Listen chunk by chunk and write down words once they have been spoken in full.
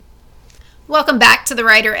Welcome back to The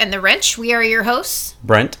Writer and the Wrench. We are your hosts,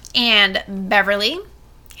 Brent. And Beverly.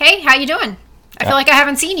 Hey, how you doing? I feel like I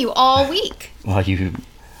haven't seen you all week. Well, I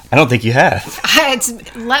don't think you have.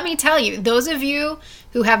 Let me tell you, those of you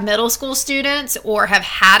who have middle school students or have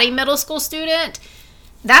had a middle school student,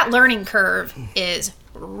 that learning curve is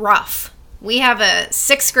rough. We have a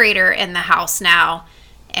 6th grader in the house now,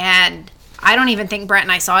 and I don't even think Brent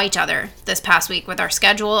and I saw each other this past week with our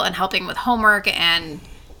schedule and helping with homework, and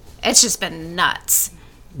it's just been nuts.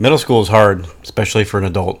 Middle school is hard, especially for an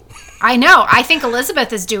adult. I know. I think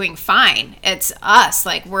Elizabeth is doing fine. It's us.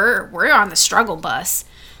 Like, we're on the struggle bus.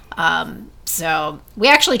 So we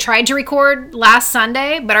actually tried to record last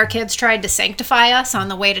Sunday, but our kids tried to sanctify us on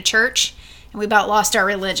the way to church, and we about lost our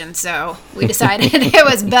religion. So we decided it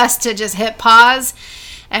was best to just hit pause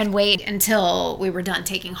and wait until we were done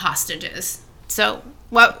taking hostages. So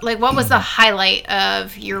what was the highlight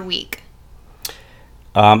of your week?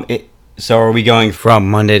 So are we going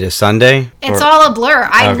from Monday to Sunday? It's all a blur.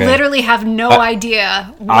 I literally have no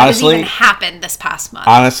idea what has even happened this past month.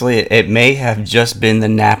 Honestly, it may have just been the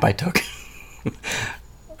nap I took.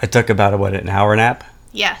 I took about, an hour nap?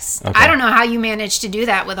 Yes. Okay. I don't know how you managed to do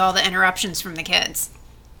that with all the interruptions from the kids.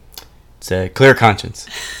 It's a clear conscience.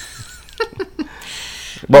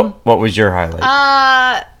 What was your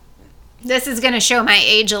highlight? This is going to show my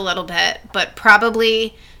age a little bit, but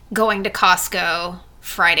probably going to Costco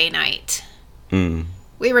Friday night.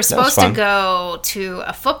 We were supposed to go to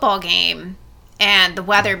a football game, and the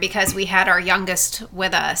weather, because we had our youngest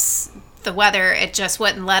with us, the weather, it just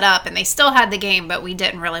wouldn't let up, and they still had the game, but we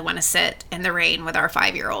didn't really want to sit in the rain with our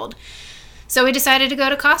 5-year-old. So we decided to go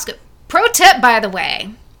to Costco. Pro tip, by the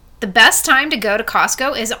way, the best time to go to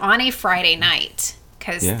Costco is on a Friday night,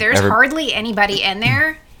 because there's hardly anybody in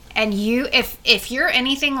there. And if you're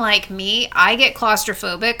anything like me, I get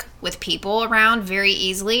claustrophobic with people around very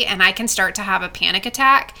easily, and I can start to have a panic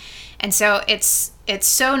attack. And so it's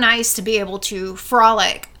so nice to be able to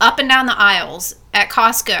frolic up and down the aisles at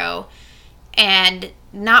Costco and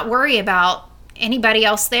not worry about anybody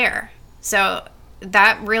else there. So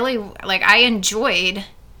that really, I enjoyed.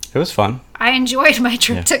 It was fun. I enjoyed my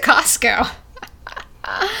trip to Costco.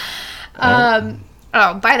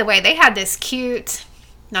 Oh, by the way, they had this cute...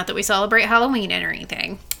 Not that we celebrate Halloween or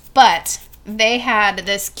anything, but they had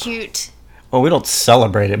this cute... Well, we don't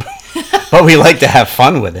celebrate it, but we like to have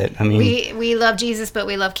fun with it. I mean, we love Jesus, but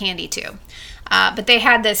we love candy too. But they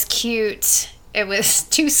had this cute... It was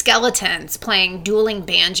 2 skeletons playing dueling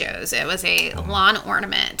banjos. It was a lawn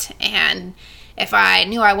ornament, and if I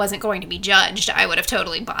knew I wasn't going to be judged, I would have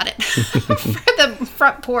totally bought it for the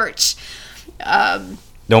front porch.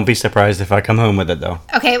 Don't be surprised if I come home with it, though.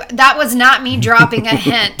 Okay, that was not me dropping a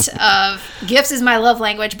hint of gifts is my love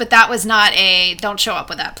language, but that was not a don't show up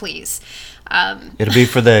with that, please. It'll be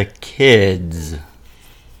for the kids. You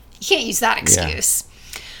can't use that excuse.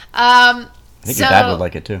 Yeah. I think your dad would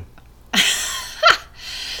like it, too.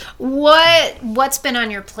 What's been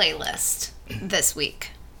on your playlist this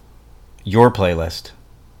week? Your playlist.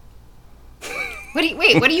 What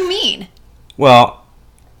do you mean? Well...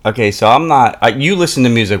 Okay, so I'm not... you listen to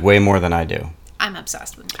music way more than I do. I'm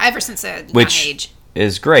obsessed with it. Ever since a young age. Which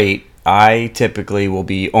is great. I typically will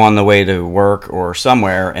be on the way to work or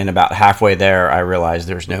somewhere, and about halfway there, I realize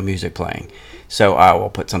there's no music playing. So I will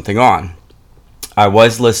put something on. I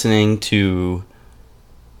was listening to...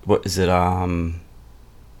 What is it? Love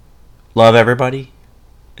Everybody?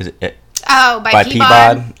 Is it? Oh, by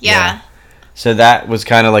Peabody? Yeah. So that was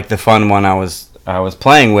kind of like the fun one I was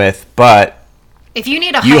playing with, but... If you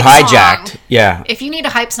need a hype song, yeah. If you need a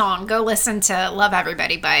hype song, go listen to "Love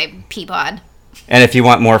Everybody" by Peabody. And if you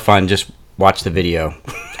want more fun, just watch the video.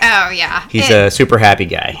 Oh yeah, he's a super happy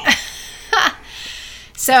guy.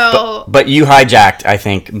 So, but you hijacked, I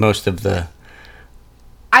think, most of the.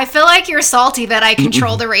 I feel like you're salty that I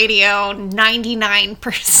control the radio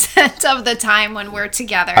 99% of the time when we're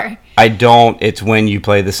together. I don't. It's when you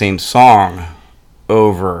play the same song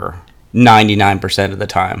over 99% of the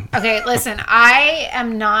time. Okay, listen, I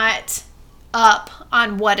am not up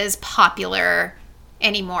on what is popular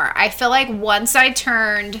anymore. I feel like once I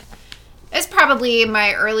turned, it's probably in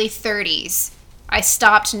my early 30s, I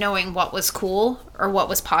stopped knowing what was cool or what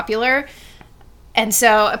was popular. And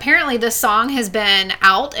so apparently this song has been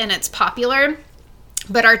out and it's popular,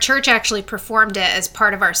 but our church actually performed it as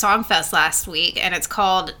part of our Songfest last week, and it's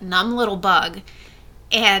called Numb Little Bug.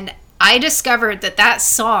 And I discovered that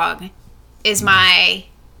song is my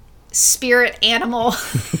spirit animal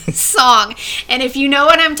song. And if you know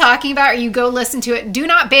what I'm talking about or you go listen to it, do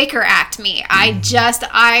not Baker Act me.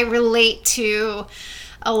 I relate to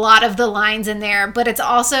a lot of the lines in there, but it's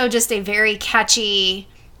also just a very catchy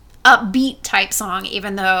upbeat type song,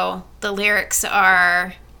 even though the lyrics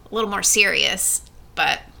are a little more serious.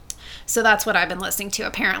 But so that's what I've been listening to,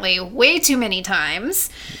 apparently way too many times.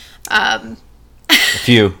 A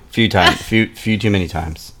few too many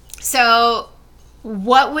times. So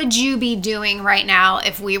what would you be doing right now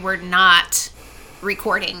if we were not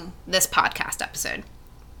recording this podcast episode?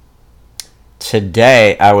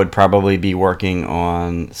 Today, I would probably be working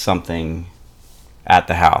on something at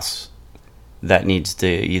the house that needs to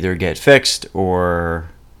either get fixed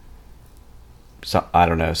or I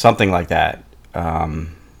don't know, something like that. I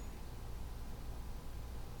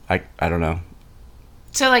don't know.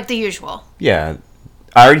 So like the usual. Yeah,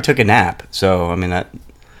 I already took a nap, so I mean that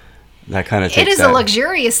kind of takes. It is a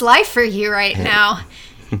luxurious life for you right now.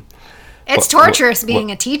 It's torturous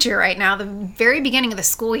being a teacher right now. The very beginning of the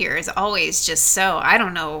school year is always just so, I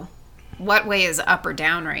don't know what way is up or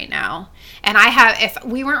down right now. And if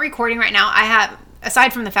we weren't recording right now,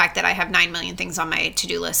 aside from the fact that I have 9 million things on my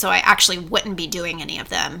to-do list, so I actually wouldn't be doing any of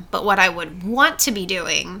them. But what I would want to be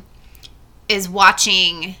doing is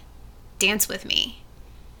watching Dance With Me.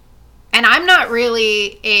 And I'm not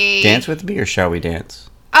really a... Dance With Me or Shall We Dance?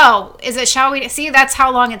 Oh, is it Shall We... See, that's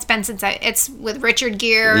how long it's been since it's with Richard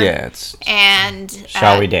Gere. Yeah, it's... And...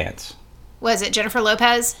 Shall We Dance? Was it Jennifer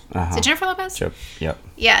Lopez? Uh-huh. Is it Jennifer Lopez? Yep.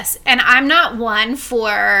 Yes. And I'm not one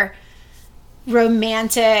for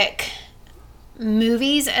romantic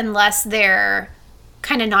movies unless they're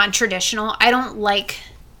kind of non-traditional. I don't like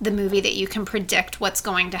the movie that you can predict what's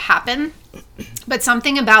going to happen. But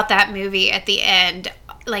something about that movie at the end,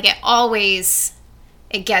 like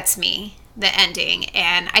it gets me, the ending.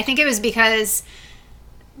 And I think it was because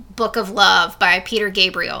Book of Love by Peter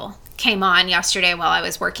Gabriel came on yesterday while I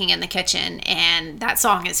was working in the kitchen, and that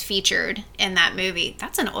song is featured in that movie.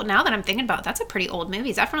 Now that I'm thinking about it, that's a pretty old movie.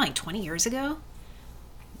 Is that from like 20 years ago?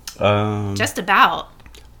 Just about.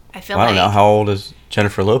 I don't know. How old is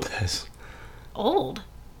Jennifer Lopez? Old.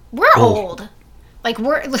 We're old. Like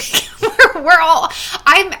we're all.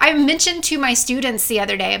 I mentioned to my students the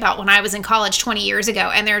other day about when I was in college 20 years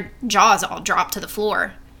ago, and their jaws all dropped to the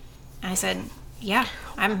floor. And I said, "Yeah,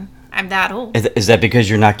 I'm that old." Is that because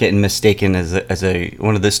you're not getting mistaken as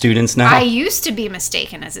one of the students now? I used to be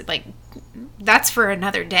mistaken as that's for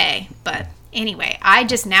another day. But anyway, I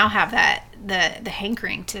just now have the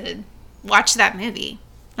hankering to watch that movie.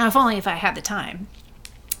 Now, if only if I had the time.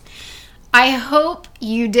 I hope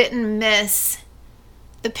you didn't miss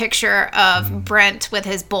the picture of Brent with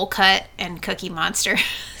his bowl cut and Cookie Monster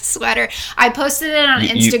sweater. I posted it on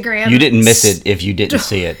Instagram. You didn't miss it if you didn't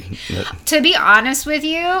see it. To be honest with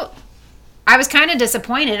you, I was kind of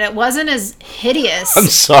disappointed. It wasn't as hideous. I'm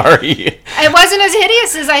sorry. It wasn't as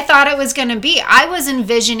hideous as I thought it was going to be. I was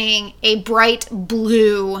envisioning a bright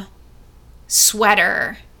blue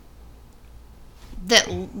sweater that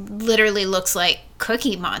literally looks like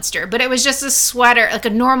Cookie Monster, but it was just a sweater, like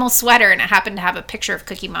a normal sweater, and it happened to have a picture of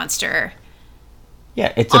Cookie Monster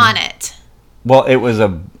on it. Well, it was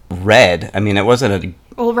a red. I mean, it wasn't a...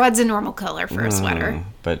 Well, red's a normal color for a sweater.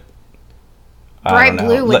 But... Bright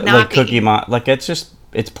blue would not be. Cookie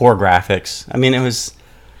it's poor graphics. I mean, it was...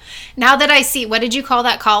 Now that I see... What did you call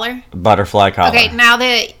that collar? Butterfly collar. Okay, now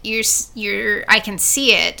that I can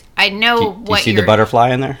see it, I know what Do you see the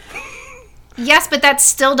butterfly in there? Yes, but that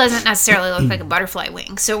still doesn't necessarily look like a butterfly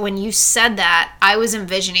wing. So when you said that, I was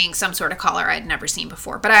envisioning some sort of collar I'd never seen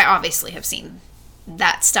before. But I obviously have seen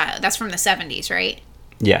that style. That's from the 70s, right?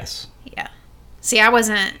 Yes. Yeah. See, I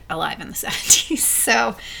wasn't alive in the 70s,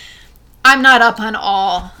 so I'm not up on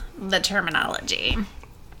all the terminology.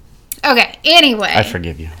 Okay, anyway. I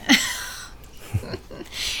forgive you.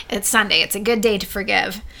 It's Sunday. It's a good day to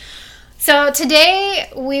forgive. So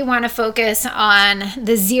today we want to focus on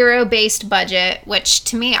the zero-based budget, which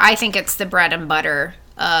to me, I think it's the bread and butter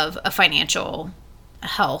of a financial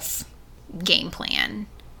health game plan.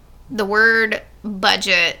 The word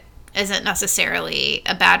budget isn't necessarily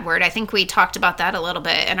a bad word. I think we talked about that a little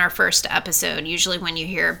bit in our first episode. Usually when you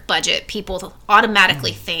hear budget, people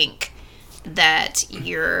automatically think that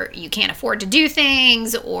you can't afford to do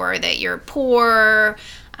things or that you're poor.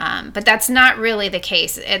 But that's not really the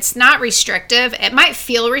case. It's not restrictive. It might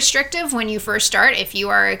feel restrictive when you first start if you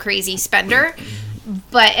are a crazy spender,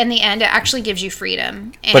 but in the end, it actually gives you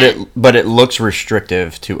freedom. And but it looks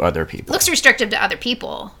restrictive to other people. Looks restrictive to other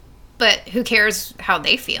people, but who cares how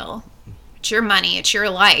they feel? It's your money. It's your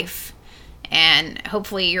life. And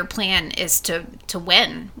hopefully your plan is to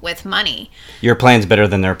win with money. Your plan's better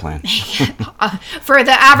than their plan. For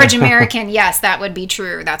the average American, yes, that would be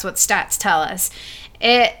true. That's what stats tell us.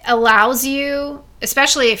 It allows you,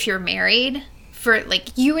 especially if you're married, for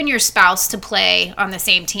like you and your spouse to play on the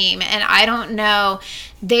same team. And I don't know,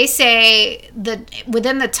 they say that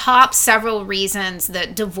within the top several reasons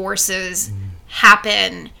that divorces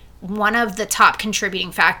happen, one of the top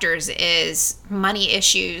contributing factors is money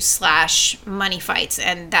issues / money fights.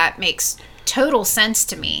 And that makes total sense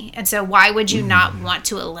to me. And so why would you not want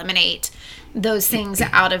to eliminate those things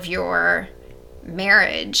out of your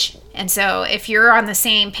marriage? And so if you're on the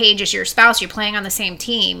same page as your spouse, you're playing on the same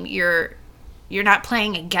team, you're not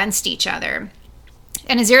playing against each other.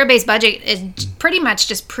 And a zero-based budget is pretty much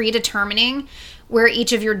just predetermining where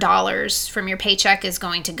each of your dollars from your paycheck is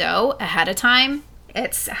going to go ahead of time.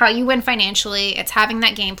 It's how you win financially. It's having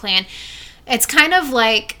that game plan. It's kind of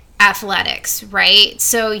like athletics, right?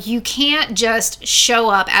 So you can't just show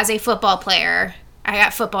up as a football player. I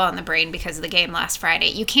got football in the brain because of the game last Friday.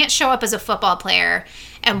 You can't show up as a football player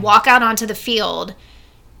and walk out onto the field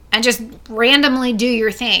and just randomly do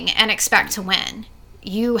your thing and expect to win.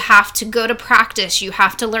 You have to go to practice. You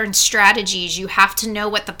have to learn strategies. You have to know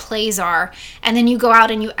what the plays are. And then you go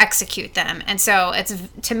out and you execute them. And so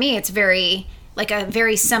to me, it's very like a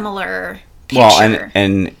very similar picture.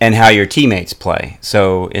 Well, and how your teammates play.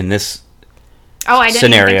 So in this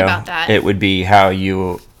scenario, think about that. It would be how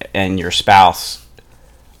you and your spouse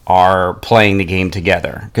are playing the game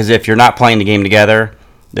together. Because if you're not playing the game together,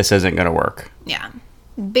 this isn't going to work. Yeah.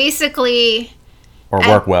 Basically... Or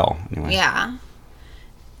work well, anyway. Yeah.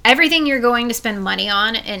 Everything you're going to spend money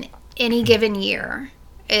on in any given year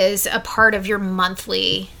is a part of your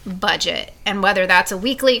monthly budget. And whether that's a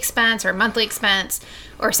weekly expense or monthly expense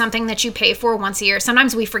or something that you pay for once a year,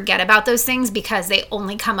 sometimes we forget about those things because they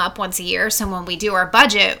only come up once a year. So when we do our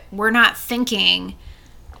budget, we're not thinking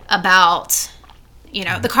about,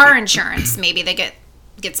 the car insurance. Maybe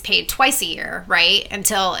gets paid twice a year, right?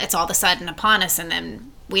 Until it's all of a sudden upon us and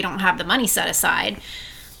then we don't have the money set aside.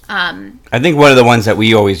 I think one of the ones that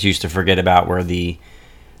we always used to forget about were the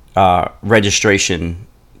registration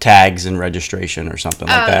tags and registration or something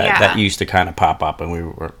like that. Yeah. That used to kind of pop up,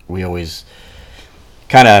 and we always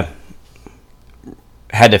kind of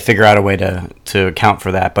had to figure out a way to account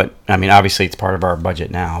for that. But I mean, obviously, it's part of our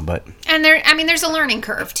budget now. But there's a learning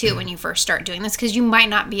curve too when you first start doing this because you might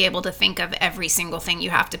not be able to think of every single thing you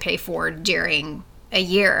have to pay for during a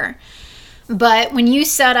year. But when you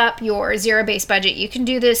set up your zero-based budget, you can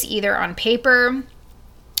do this either on paper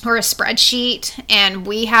or a spreadsheet, and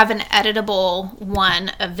we have an editable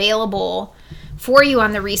one available for you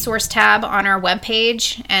on the resource tab on our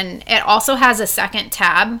webpage. And it also has a second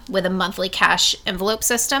tab with a monthly cash envelope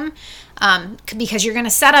system because you're going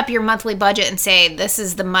to set up your monthly budget and say this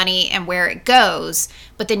is the money and where it goes.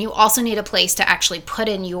 But then you also need a place to actually put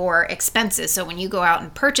in your expenses. So when you go out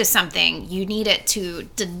and purchase something, you need it to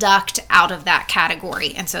deduct out of that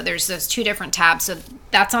category. And so there's those two different tabs. So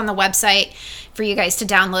that's on the website for you guys to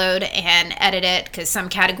download and edit it, because some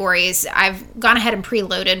categories I've gone ahead and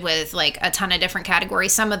preloaded with like a ton of different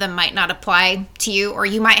categories. Some of them might not apply to you, or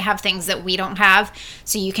you might have things that we don't have,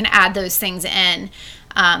 so you can add those things in.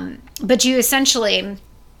 But you essentially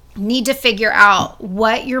need to figure out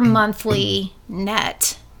what your monthly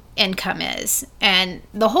net income is. And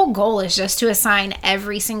the whole goal is just to assign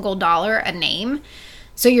every single dollar a name.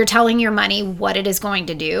 So you're telling your money what it is going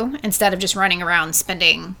to do instead of just running around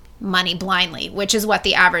spending money blindly, which is what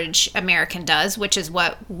the average American does, which is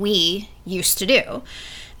what we used to do.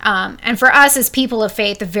 And for us as people of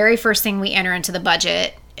faith, the very first thing we enter into the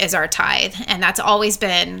budget is our tithe. And that's always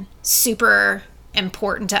been super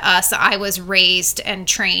important to us. I was raised and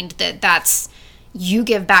trained that's you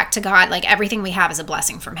give back to God. Like everything we have is a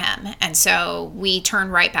blessing from Him. And so we turn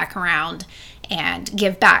right back around and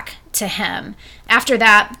give back to Him. After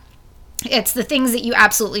that, it's the things that you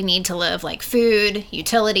absolutely need to live, like food,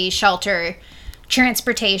 utilities, shelter,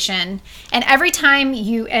 transportation. And every time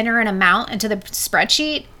you enter an amount into the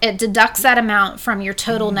spreadsheet, it deducts that amount from your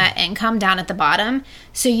total net income down at the bottom,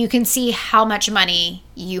 so you can see how much money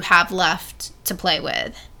you have left to play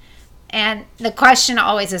with. And the question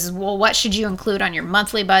always is, well, what should you include on your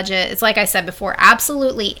monthly budget? It's like I said before,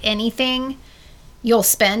 absolutely anything you'll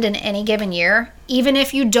spend in any given year, even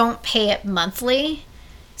if you don't pay it monthly.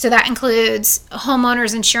 So that includes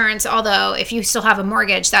homeowner's insurance, although if you still have a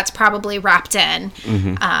mortgage, that's probably wrapped in.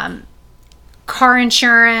 Mm-hmm. Car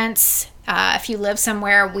insurance. If you live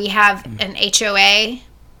somewhere, we have an HOA,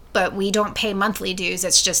 but we don't pay monthly dues.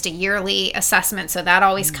 It's just a yearly assessment, so that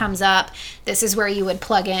always comes up. This is where you would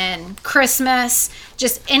plug in Christmas,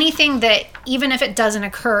 just anything that, even if it doesn't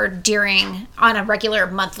occur on a regular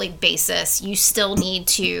monthly basis, you still need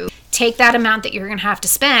to take that amount that you're going to have to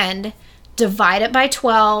spend, divide it by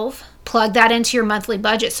 12, plug that into your monthly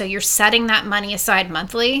budget. So you're setting that money aside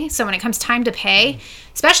monthly. So when it comes time to pay,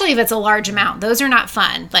 especially if it's a large amount, those are not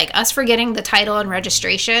fun. Like us forgetting the title and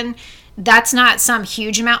registration, that's not some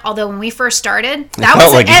huge amount. Although when we first started, it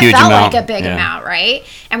felt like a big amount, right?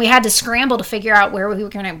 And we had to scramble to figure out where we were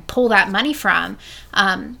going to pull that money from.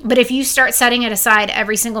 But if you start setting it aside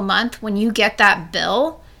every single month, when you get that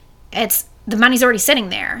bill, the money's already sitting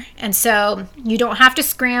there. And so you don't have to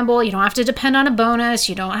scramble. You don't have to depend on a bonus.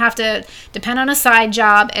 You don't have to depend on a side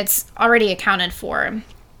job. It's already accounted for.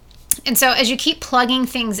 And so as you keep plugging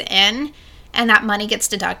things in and that money gets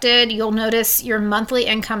deducted, you'll notice your monthly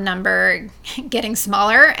income number getting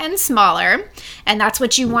smaller and smaller. And that's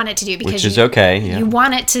what you want it to do, because which is okay. Yeah. You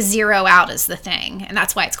want it to zero out is the thing. And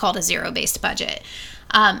that's why it's called a zero-based budget.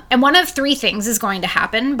 And one of three things is going to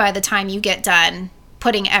happen by the time you get done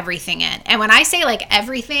putting everything in. And when I say like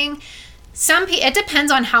everything, it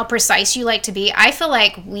depends on how precise you like to be. I feel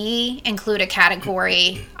like we include a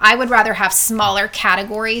category. I would rather have smaller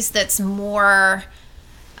categories that's more,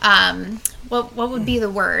 what would be the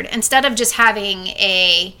word? Instead of just having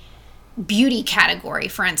a beauty category,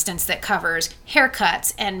 for instance, that covers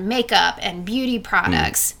haircuts and makeup and beauty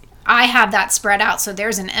products, I have that spread out. So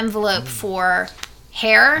there's an envelope for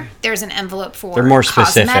hair, there's an envelope for they're more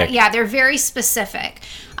specific. Yeah, they're very specific.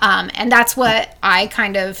 And that's what I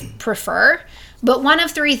kind of prefer. But one of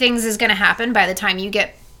three things is going to happen by the time you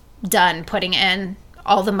get done putting in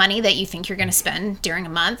all the money that you think you're going to spend during a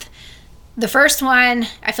month. The first one,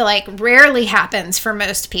 I feel like rarely happens for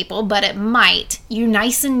most people, but it might. You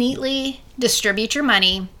nice and neatly distribute your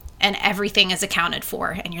money and everything is accounted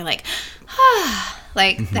for. And you're like,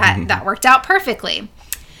 like that worked out perfectly.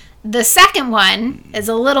 The second one is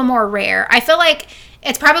a little more rare. I feel like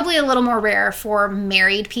it's probably a little more rare for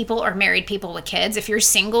married people or married people with kids. If you're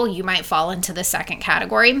single, you might fall into the second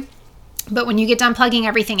category. But when you get done plugging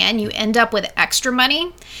everything in, you end up with extra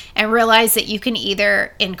money and realize that you can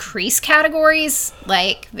either increase categories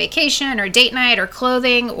like vacation or date night or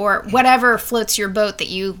clothing or whatever floats your boat that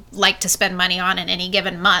you like to spend money on in any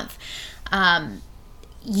given month.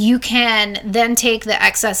 You can then take the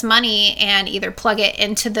excess money and either plug it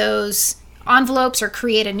into those envelopes or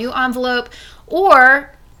create a new envelope,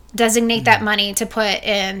 or designate that money to put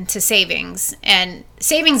into savings. And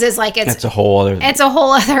savings is like it's a whole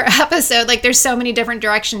other episode. Like there's so many different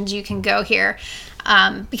directions you can go here,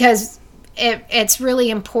 because it's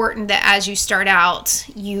really important that as you start out,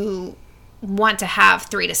 you want to have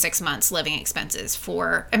 3 to 6 months living expenses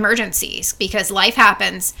for emergencies, because life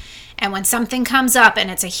happens. And when something comes up and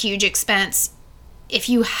it's a huge expense, if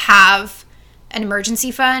you have an emergency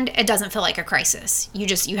fund, it doesn't feel like a crisis.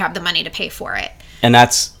 You have the money to pay for it. And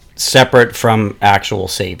that's separate from actual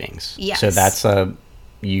savings. Yes. So that's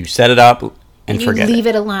you set it up and forget it. You leave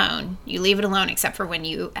it alone. You leave it alone except for when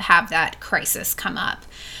you have that crisis come up.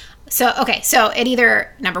 So it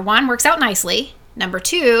either, number one, works out nicely. Number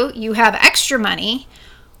two, you have extra money.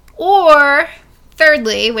 Or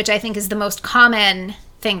thirdly, which I think is the most common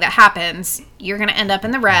thing that happens, you're going to end up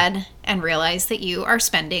in the red and realize that you are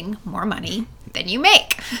spending more money than you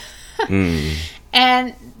make.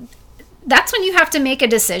 And that's when you have to make a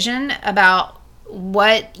decision about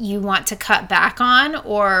what you want to cut back on,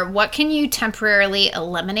 or what can you temporarily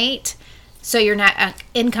eliminate so your net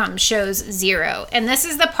income shows zero. And this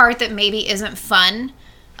is the part that maybe isn't fun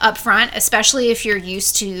up front, especially if you're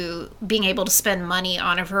used to being able to spend money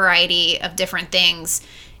on a variety of different things.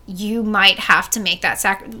 You might have to make that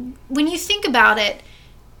when you think about it,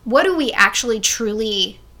 what do we actually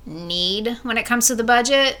truly need when it comes to the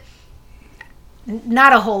budget?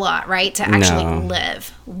 Not a whole lot, right? To actually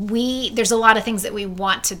live. There's a lot of things that we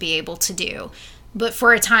want to be able to do, but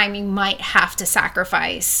for a time you might have to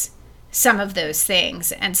sacrifice some of those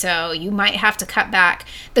things. And so you might have to cut back.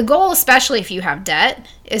 The goal, especially if you have debt,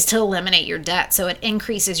 is to eliminate your debt so it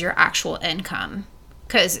increases your actual income.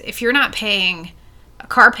 Because if you're not paying a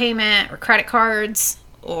car payment or credit cards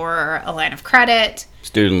or a line of credit,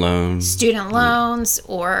 student loans,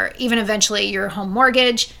 or even eventually your home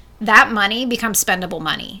mortgage, that money becomes spendable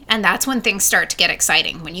money. And that's when things start to get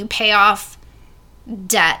exciting. When you pay off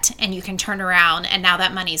debt and you can turn around and now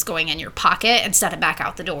that money is going in your pocket instead of back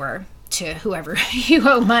out the door to whoever you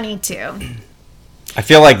owe money to. I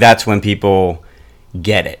feel like that's when people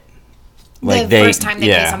get it. Like the first time they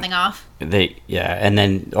pay something off. And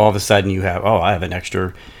then all of a sudden you have, I have an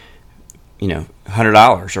extra, $100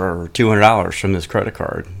 or $200 from this credit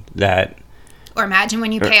card or imagine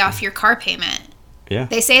when you pay off your car payment. Yeah.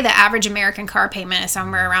 They say the average American car payment is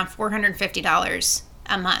somewhere around $450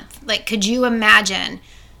 a month. Like, could you imagine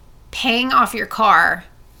paying off your car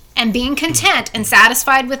and being content and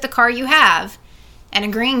satisfied with the car you have and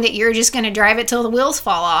agreeing that you're just going to drive it till the wheels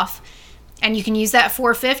fall off. And you can use that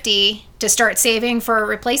 $450 to start saving for a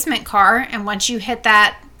replacement car. And once you hit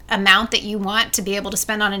that amount that you want to be able to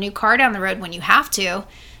spend on a new car down the road when you have to,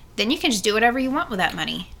 then you can just do whatever you want with that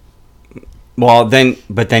money. Well, then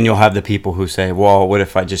you'll have the people who say, well, what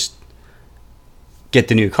if I just get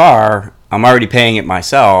the new car? I'm already paying it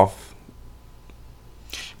myself.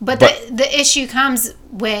 But the issue comes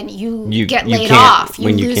when you get laid off, you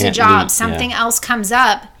lose a job, something else comes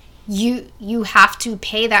up. You have to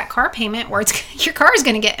pay that car payment or your car is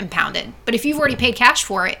going to get impounded. But if you've already paid cash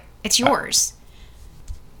for it, it's yours.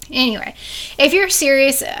 Anyway, if you're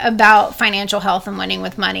serious about financial health and winning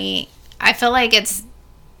with money, I feel like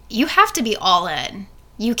you have to be all in.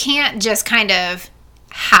 You can't just kind of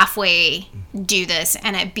halfway do this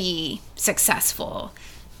and it be successful.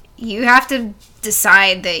 You have to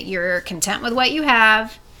decide that you're content with what you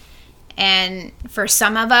have. And for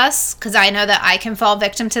some of us, because I know that I can fall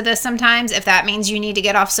victim to this sometimes, if that means you need to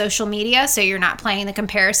get off social media so you're not playing the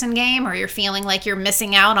comparison game or you're feeling like you're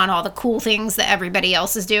missing out on all the cool things that everybody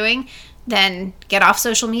else is doing, then get off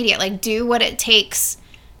social media. Like, do what it takes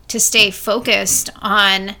to stay focused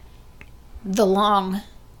on the long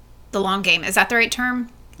game. Is that the right term?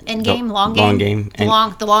 End game? Long game? Long game.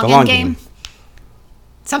 The long end game?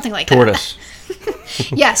 Something like Tortoise.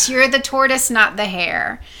 That. Yes, you're the tortoise, not the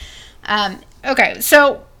hare. Okay,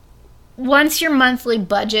 so once your monthly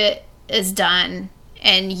budget is done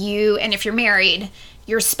and if you're married,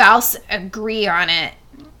 your spouse agree on it,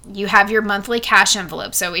 you have your monthly cash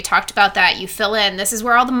envelope. So we talked about that. You fill in, this is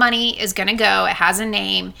where all the money is going to go. It has a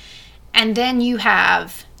name. And then you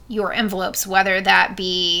have your envelopes, whether that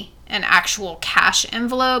be an actual cash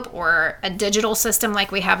envelope or a digital system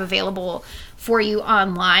like we have available for you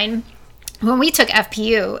online. When we took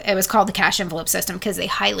FPU, it was called the cash envelope system because they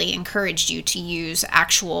highly encouraged you to use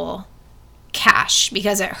actual cash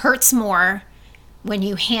because it hurts more when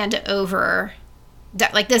you hand over.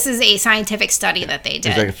 Like, this is a scientific study that they did.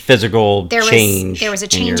 There's like a physical change. There was a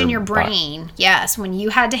change in your brain. Body. Yes, when you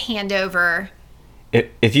had to hand over.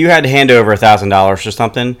 If you had to hand over $1,000 or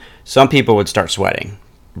something, some people would start sweating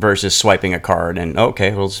versus swiping a card and, okay,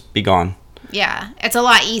 it'll just be gone. Yeah, it's a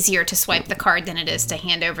lot easier to swipe the card than it is to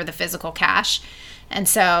hand over the physical cash. And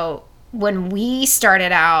so when we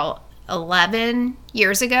started out 11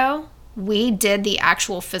 years ago, we did the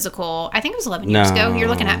actual physical, I think it was 11 years ago. You're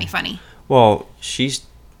looking at me funny. Well, she's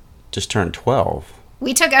just turned 12.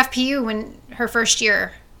 We took FPU when her first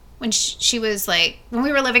year, when she was like, when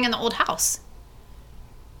we were living in the old house.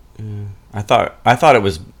 I thought it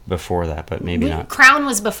was before that, but maybe not. Crown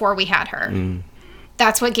was before we had her.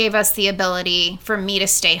 That's what gave us the ability for me to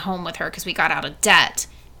stay home with her because we got out of debt.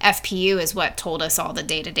 FPU is what told us all the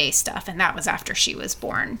day-to-day stuff, and that was after she was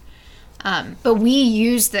born. But we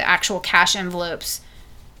used the actual cash envelopes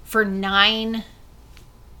for about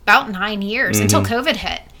 9 years until COVID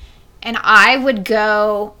hit. And I would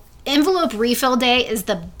go, envelope refill day is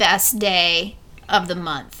the best day of the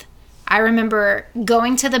month. I remember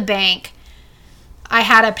going to the bank. I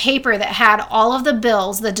had a paper that had all of the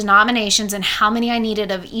bills, the denominations, and how many I needed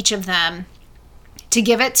of each of them to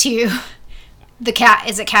give it to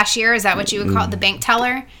is it cashier? Is that what you would call it? The bank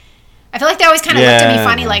teller? I feel like they always kind of looked at me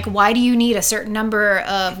funny, like, why do you need a certain number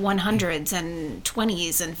of 100s and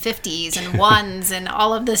 20s and 50s and 1s and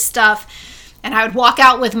all of this stuff? And I would walk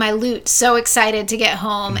out with my loot so excited to get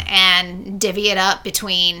home and divvy it up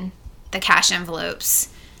between the cash envelopes.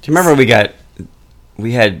 Do you remember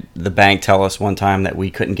we had the bank tell us one time that we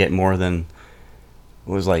couldn't get more than,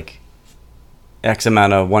 it was like X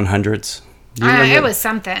amount of 100s. It was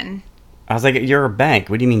something. I was like, you're a bank.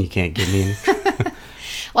 What do you mean you can't give me?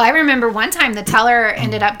 Well, I remember one time the teller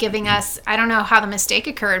ended up giving us, I don't know how the mistake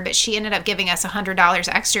occurred, but she ended up giving us $100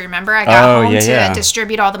 extra. Remember, I got home to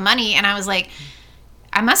distribute all the money, and I was like,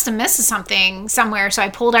 I must have missed something somewhere. So I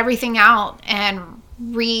pulled everything out and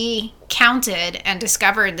recounted and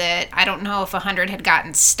discovered that I don't know if 100 had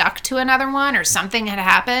gotten stuck to another one or something had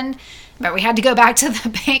happened, but we had to go back to the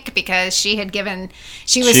bank because she was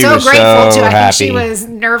so grateful to, I think she was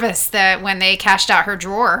nervous that when they cashed out her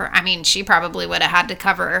drawer, I mean, she probably would have had to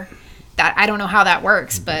cover that. I don't know how that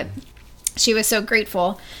works, but she was so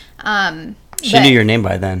grateful. She knew your name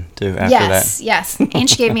by then too, after that. Yes. And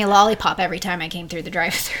she gave me a lollipop every time I came through the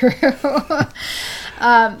drive-thru.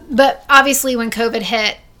 But obviously when COVID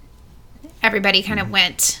hit, everybody kind of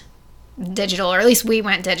went digital, or at least we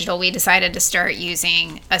went digital. We decided to start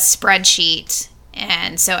using a spreadsheet.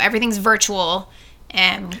 And so everything's virtual.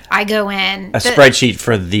 And I go in. A spreadsheet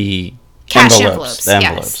for the cash envelopes. The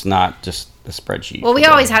envelopes, not just the spreadsheet. Well, we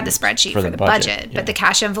always had the spreadsheet for the budget, but the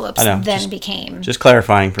cash envelopes then became. Just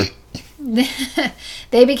clarifying for.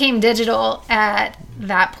 they became digital at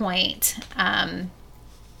that point. And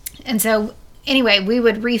so anyway, we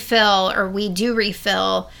would refill, or we do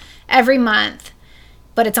refill every month,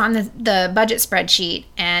 but it's on the budget spreadsheet.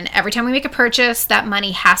 And every time we make a purchase, that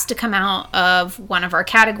money has to come out of one of our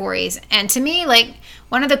categories. And to me, like,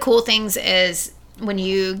 one of the cool things is when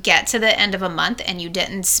you get to the end of a month and you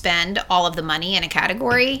didn't spend all of the money in a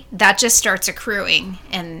category, that just starts accruing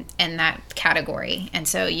in that category. And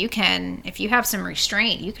so you can, if you have some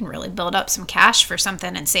restraint, you can really build up some cash for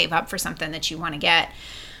something and save up for something that you want to get.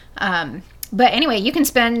 But anyway, you can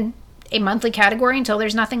spend a monthly category until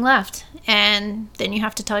there's nothing left. And then you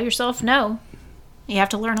have to tell yourself no. You have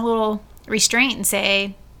to learn a little restraint and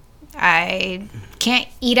say, I can't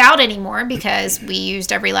eat out anymore because we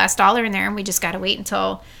used every last dollar in there, and we just got to wait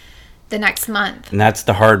until the next month. And that's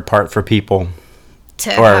the hard part for people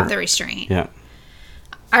to have the restraint. Yeah.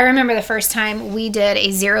 I remember the first time we did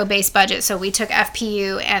a zero-based budget. So we took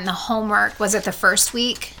FPU, and the homework, was it the first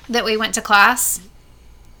week that we went to class?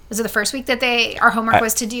 Was it the first week that our homework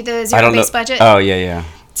was to do the zero-based budget? Oh, yeah.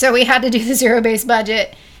 So we had to do the zero-based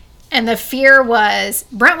budget. And the fear was,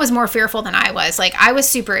 Brent was more fearful than I was. Like, I was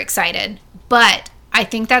super excited. But I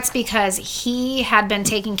think that's because he had been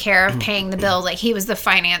taking care of paying the bills. Like, he was the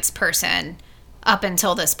finance person up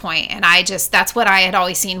until this point. And that's what I had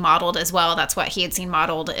always seen modeled as well. That's what he had seen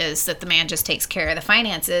modeled, is that the man just takes care of the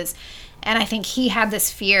finances. And I think he had this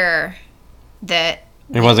fear that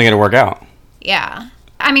it wasn't going to work out. Yeah.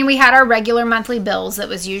 I mean, we had our regular monthly bills that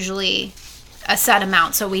was usually a set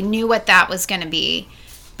amount. So we knew what that was going to be.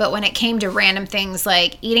 But when it came to random things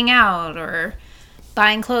like eating out or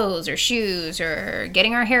buying clothes or shoes or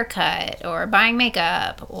getting our hair cut or buying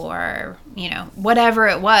makeup or, whatever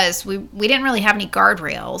it was, we didn't really have any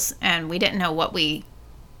guardrails, and we didn't know what we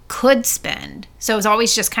could spend. So it was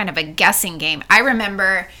always just kind of a guessing game. I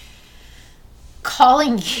remember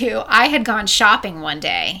calling you. I had gone shopping one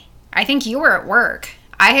day. I think you were at work.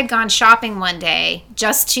 I had gone shopping one day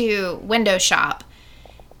just to window shop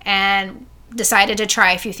and decided to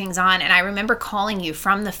try a few things on. And I remember calling you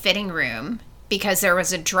from the fitting room because there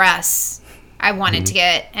was a dress I wanted to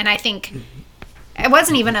get. And I think it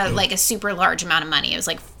wasn't even a super large amount of money. It was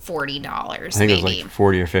like $40. I think it was like $40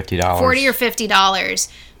 or $50. $40 or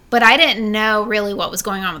 $50. But I didn't know really what was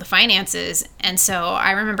going on with the finances. And so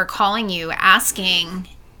I remember calling you asking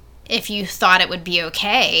if you thought it would be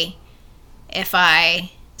okay if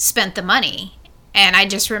I spent the money. And I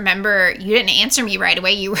just remember you didn't answer me right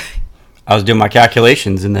away. I was doing my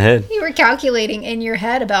calculations in the head. You were calculating in your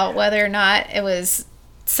head about whether or not it was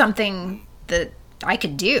something that I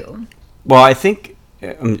could do. Well, I think,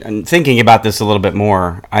 I'm thinking about this a little bit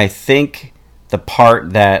more. I think the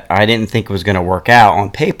part that I didn't think was going to work out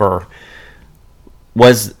on paper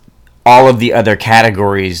was all of the other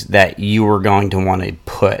categories that you were going to want to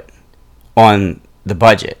put on the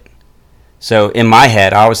budget. So in my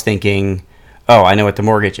head, I was thinking, oh, I know what the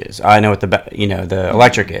mortgage is. I know what the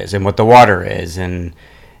electric is, and what the water is, and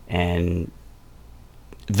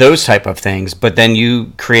those type of things. But then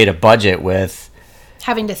you create a budget with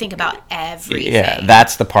having to think about everything. Yeah,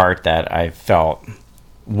 that's the part that I felt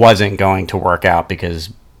wasn't going to work out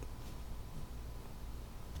because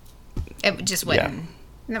it just wouldn't.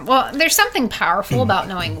 Yeah. Well, there's something powerful about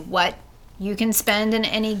knowing what you can spend in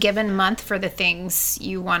any given month for the things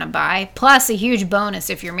you want to buy. Plus, a huge bonus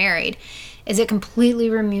if you're married is it completely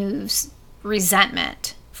removes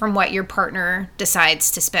resentment from what your partner decides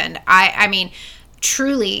to spend. I mean,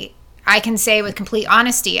 truly, I can say with complete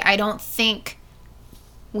honesty, I don't think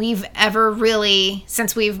we've ever really,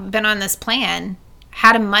 since we've been on this plan,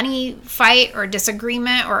 had a money fight or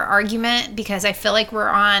disagreement or argument, because I feel like we're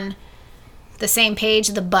on the same page.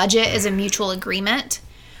 The budget is a mutual agreement.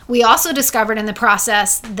 We also discovered in the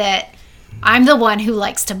process that I'm the one who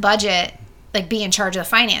likes to budget, like be in charge of the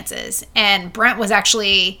finances. And Brent was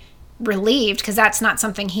actually relieved because that's not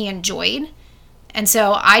something he enjoyed. And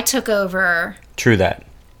so I took over. True that.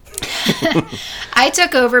 I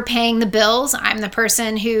took over paying the bills. I'm the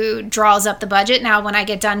person who draws up the budget. Now, when I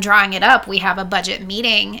get done drawing it up, we have a budget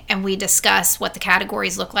meeting and we discuss what the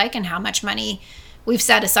categories look like and how much money we've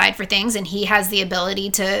set aside for things. And he has the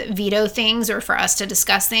ability to veto things or for us to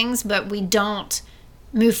discuss things, but we don't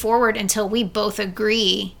move forward until we both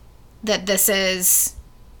agree that this is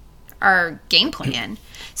our game plan.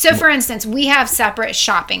 So, for instance, we have separate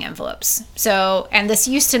shopping envelopes. So, and this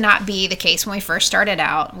used to not be the case when we first started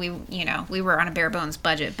out. We were on a bare bones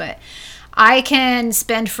budget, but I can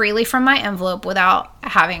spend freely from my envelope without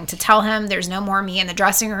having to tell him. There's no more me in the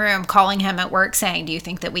dressing room calling him at work saying, do you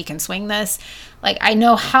think that we can swing this? Like, I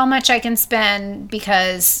know how much I can spend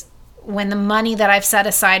because when the money that I've set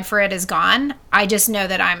aside for it is gone, I just know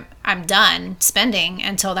that I'm done spending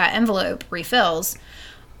until that envelope refills.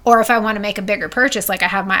 Or if I want to make a bigger purchase, like I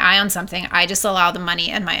have my eye on something, I just allow the money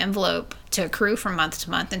in my envelope to accrue from month to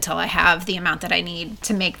month until I have the amount that I need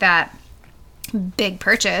to make that big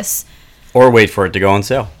purchase. Or wait for it to go on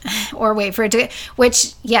sale. Or wait for it to,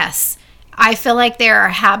 which, yes, I feel like there are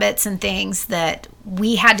habits and things that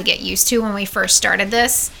we had to get used to when we first started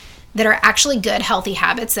this that are actually good, healthy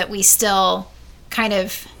habits that we still kind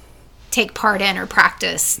of take part in or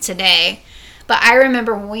practice today. But I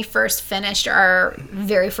remember when we first finished our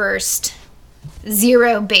very first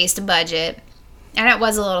zero-based budget, and it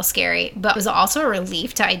was a little scary, but it was also a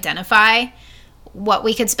relief to identify what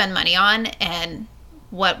we could spend money on and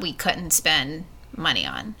what we couldn't spend money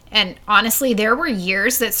on. And honestly, there were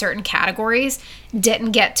years that certain categories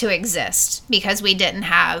didn't get to exist because we didn't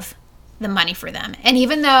have the money for them. And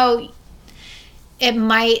even though it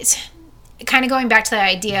might, kind of going back to the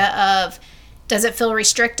idea of, does it feel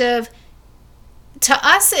restrictive? To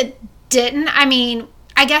us, it didn't. I mean,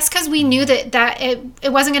 I guess because we knew that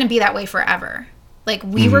it wasn't going to be that way forever. Like,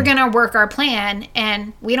 we were going to work our plan,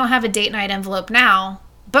 and we don't have a date night envelope now,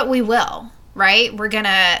 but we will, right? We're going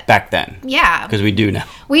to... Back then. Yeah. Because we do now.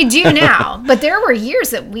 We do now. But there were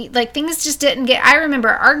years that things just didn't get... I remember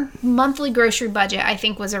our monthly grocery budget, I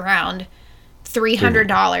think, was around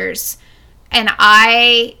 $300. And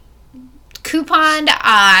I couponed,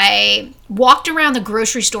 I walked around the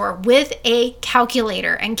grocery store with a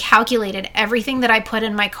calculator and calculated everything that I put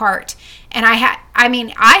in my cart. And I had to be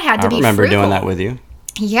frugal. I remember doing that with you.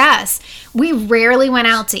 Yes. We rarely went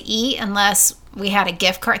out to eat unless we had a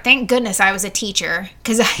gift card. Thank goodness I was a teacher,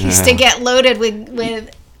 because I used to get loaded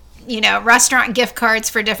with restaurant gift cards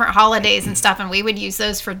for different holidays and stuff, and we would use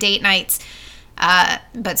those for date nights.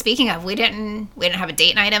 But speaking of, we didn't have a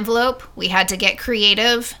date night envelope. We had to get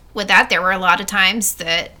creative with that. There were a lot of times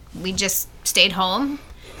that we just stayed home,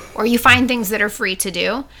 or you find things that are free to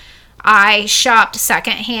do. I shopped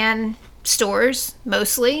secondhand stores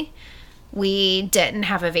mostly. We didn't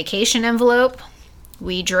have a vacation envelope.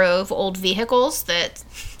 We drove old vehicles that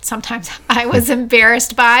sometimes I was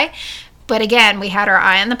embarrassed by. But again, we had our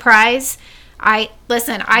eye on the prize. I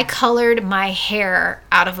colored my hair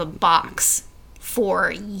out of a box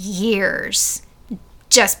for years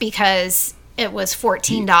just because it was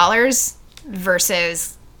 $14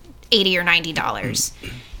 versus $80 or $90.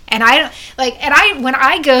 And when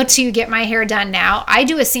I go to get my hair done now, I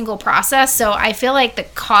do a single process. So I feel like the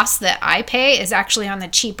cost that I pay is actually on the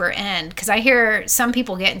cheaper end, because I hear some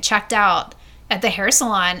people getting checked out at the hair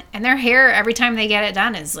salon and their hair every time they get it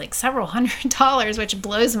done is like several $100s, which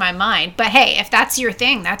blows my mind. But hey, if that's your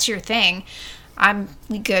thing, that's your thing. I'm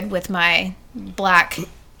good with my black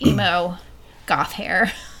emo goth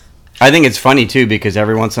hair. I think it's funny too, because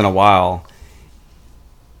every once in a while,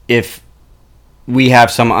 if we have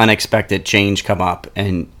some unexpected change come up,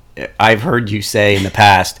 and I've heard you say in the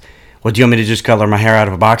past, well, do you want me to just color my hair out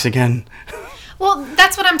of a box again? Well,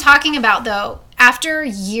 that's what I'm talking about, though. After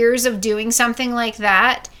years of doing something like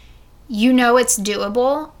that, it's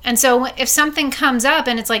doable. And so if something comes up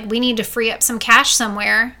and it's like, we need to free up some cash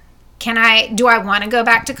somewhere, do I want to go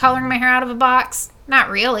back to coloring my hair out of a box? Not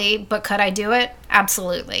really, but could I do it?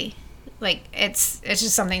 Absolutely. Like, it's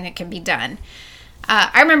just something that can be done.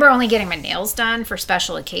 I remember only getting my nails done for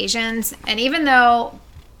special occasions, and even though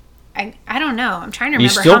I don't know, I'm trying to remember.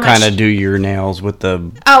 You still kind of do your nails with the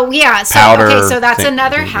powder. Okay, so that's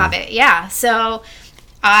another habit. Yeah, so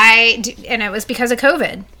and it was because of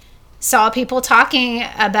COVID. Saw people talking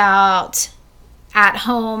about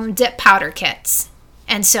at-home dip powder kits,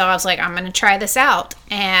 and so I was like, I'm going to try this out.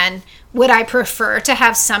 And would I prefer to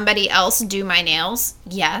have somebody else do my nails?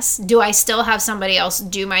 Yes. Do I still have somebody else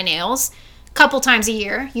do my nails? Couple times a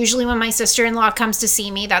year. Usually when my sister-in-law comes to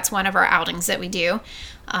see me, that's one of our outings that we do.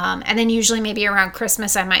 And then usually maybe around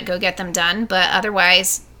Christmas I might go get them done, but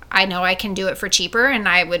otherwise I know I can do it for cheaper, and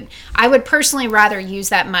I would personally rather use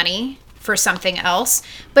that money for something else.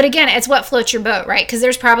 But again, it's what floats your boat, right? Because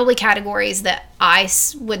there's probably categories that I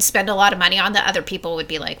would spend a lot of money on that other people would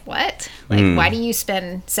be like, what? Like, why do you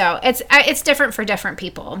spend? So it's different for different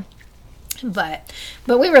people. But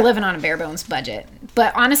we were living on a bare bones budget.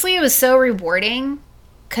 But honestly, it was so rewarding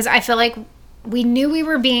because I feel like we knew we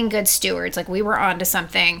were being good stewards. Like, we were onto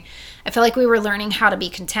something. I feel like we were learning how to be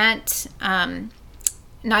content.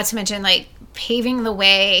 Not to mention, like, paving the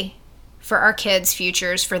way for our kids'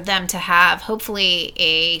 futures, for them to have hopefully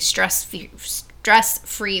a stress-free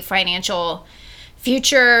financial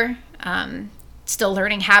future. Still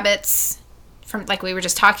learning habits from, like we were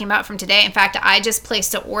just talking about, from today. In fact, I just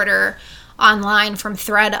placed an order online from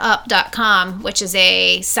threadup.com, which is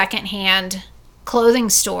a secondhand clothing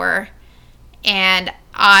store. And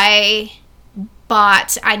I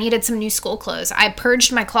needed some new school clothes. I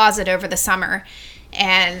purged my closet over the summer.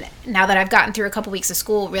 And now that I've gotten through a couple weeks of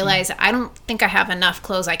school, realize I don't think I have enough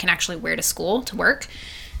clothes I can actually wear to school, to work.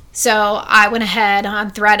 So I went ahead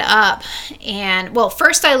on thredUP and, well,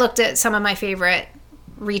 first I looked at some of my favorite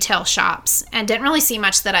retail shops and didn't really see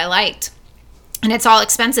much that I liked. And it's all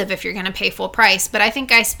expensive if you're going to pay full price. But I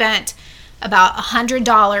think I spent about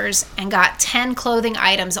 $100 and got 10 clothing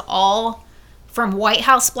items, all from White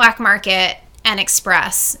House Black Market and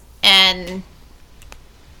Express. And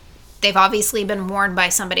they've obviously been worn by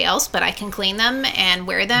somebody else, but I can clean them and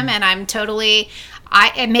wear them. And I'm totally...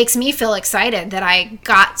 it makes me feel excited that I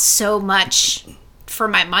got so much for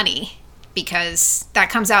my money, because that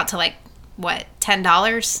comes out to like, what,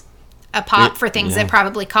 $10 a pop for things that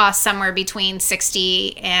probably cost somewhere between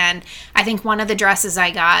 $60 and I think one of the dresses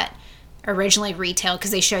I got originally retail,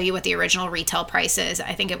 because they show you what the original retail price is.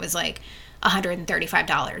 I think it was like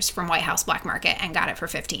 $135 from White House Black Market and got it for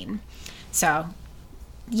 $15. So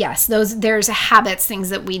yes, there's habits, things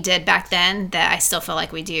that we did back then that I still feel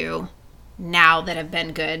like we do now that have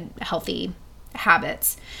been good, healthy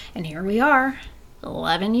habits. And here we are,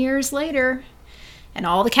 11 years later, and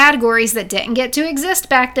all the categories that didn't get to exist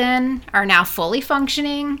back then are now fully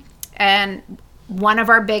functioning. And one of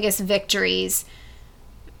our biggest victories,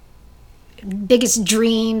 biggest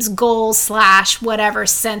dreams, goals, / whatever,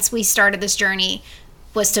 since we started this journey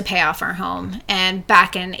was to pay off our home. And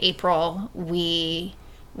back in April, we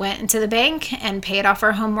went into the bank and paid off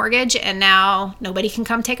our home mortgage, and now nobody can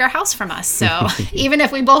come take our house from us. So even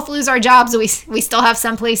if we both lose our jobs, we still have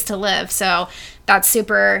some place to live. So that's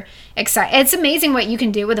super exciting. It's amazing what you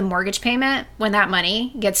can do with a mortgage payment when that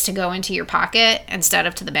money gets to go into your pocket instead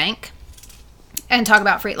of to the bank. And talk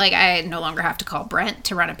about free, like, I no longer have to call Brent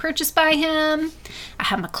to run a purchase by him. I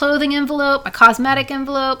have my clothing envelope, my cosmetic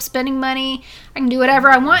envelope, spending money. I can do whatever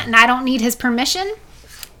I want, and I don't need his permission,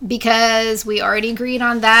 because we already agreed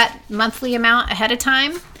on that monthly amount ahead of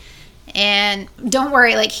time. And don't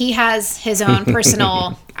worry, like, he has his own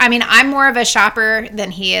personal... I mean, I'm more of a shopper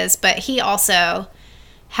than he is, but he also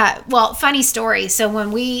had... Well, funny story. So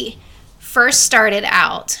when we first started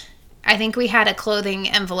out, I think we had a clothing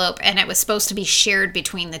envelope, and it was supposed to be shared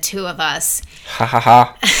between the two of us. Ha ha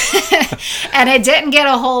ha. And it didn't get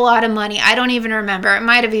a whole lot of money. I don't even remember. It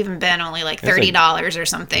might have even been only like $30 or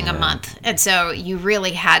something a month. And so you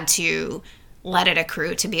really had to let it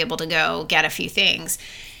accrue to be able to go get a few things.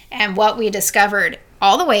 And what we discovered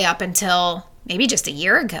all the way up until maybe just a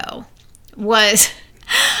year ago was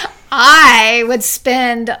I would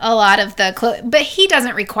spend a lot of the clothes, but he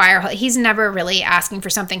doesn't require, he's never really asking for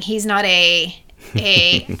something. He's not I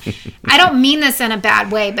don't mean this in a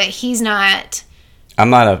bad way, but he's not, I'm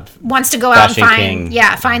not a wants to go out and find,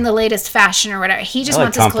 king. Find the latest fashion or whatever. He just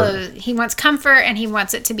wants his clothes. He wants comfort, and he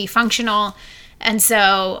wants it to be functional. And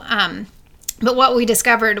so, but what we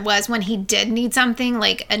discovered was when he did need something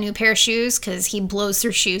like a new pair of shoes, because he blows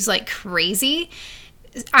through shoes like crazy,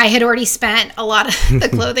 I had already spent a lot of the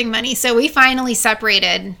clothing money. So we finally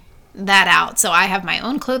separated that out. So I have my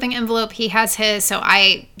own clothing envelope. He has his. So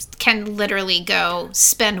I can literally go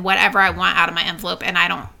spend whatever I want out of my envelope. And I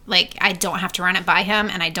don't have to run it by him.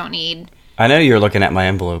 And I don't need... I know you're looking at my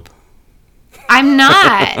envelope. I'm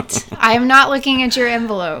not. I'm not looking at your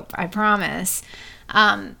envelope. I promise.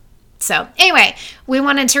 So anyway, we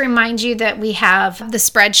wanted to remind you that we have the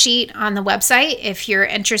spreadsheet on the website if you're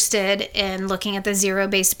interested in looking at the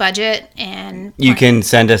zero-based budget. And you can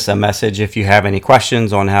send us a message if you have any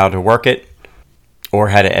questions on how to work it or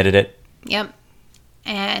how to edit it. Yep.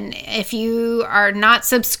 And if you are not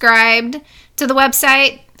subscribed to the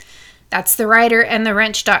website, that's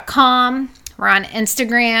thewriterandthewrench.com. We're on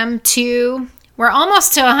Instagram too. We're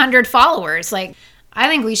almost to 100 followers. Like, I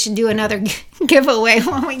think we should do another giveaway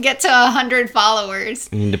when we get to 100 followers.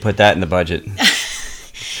 You need to put that in the budget.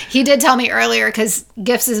 He did tell me earlier, because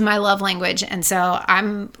gifts is my love language. And so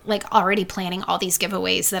I'm like already planning all these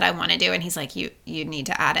giveaways that I want to do. And he's like, you need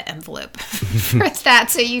to add an envelope for that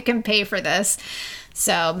so you can pay for this.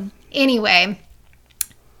 So anyway,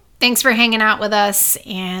 thanks for hanging out with us,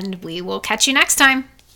 and we will catch you next time.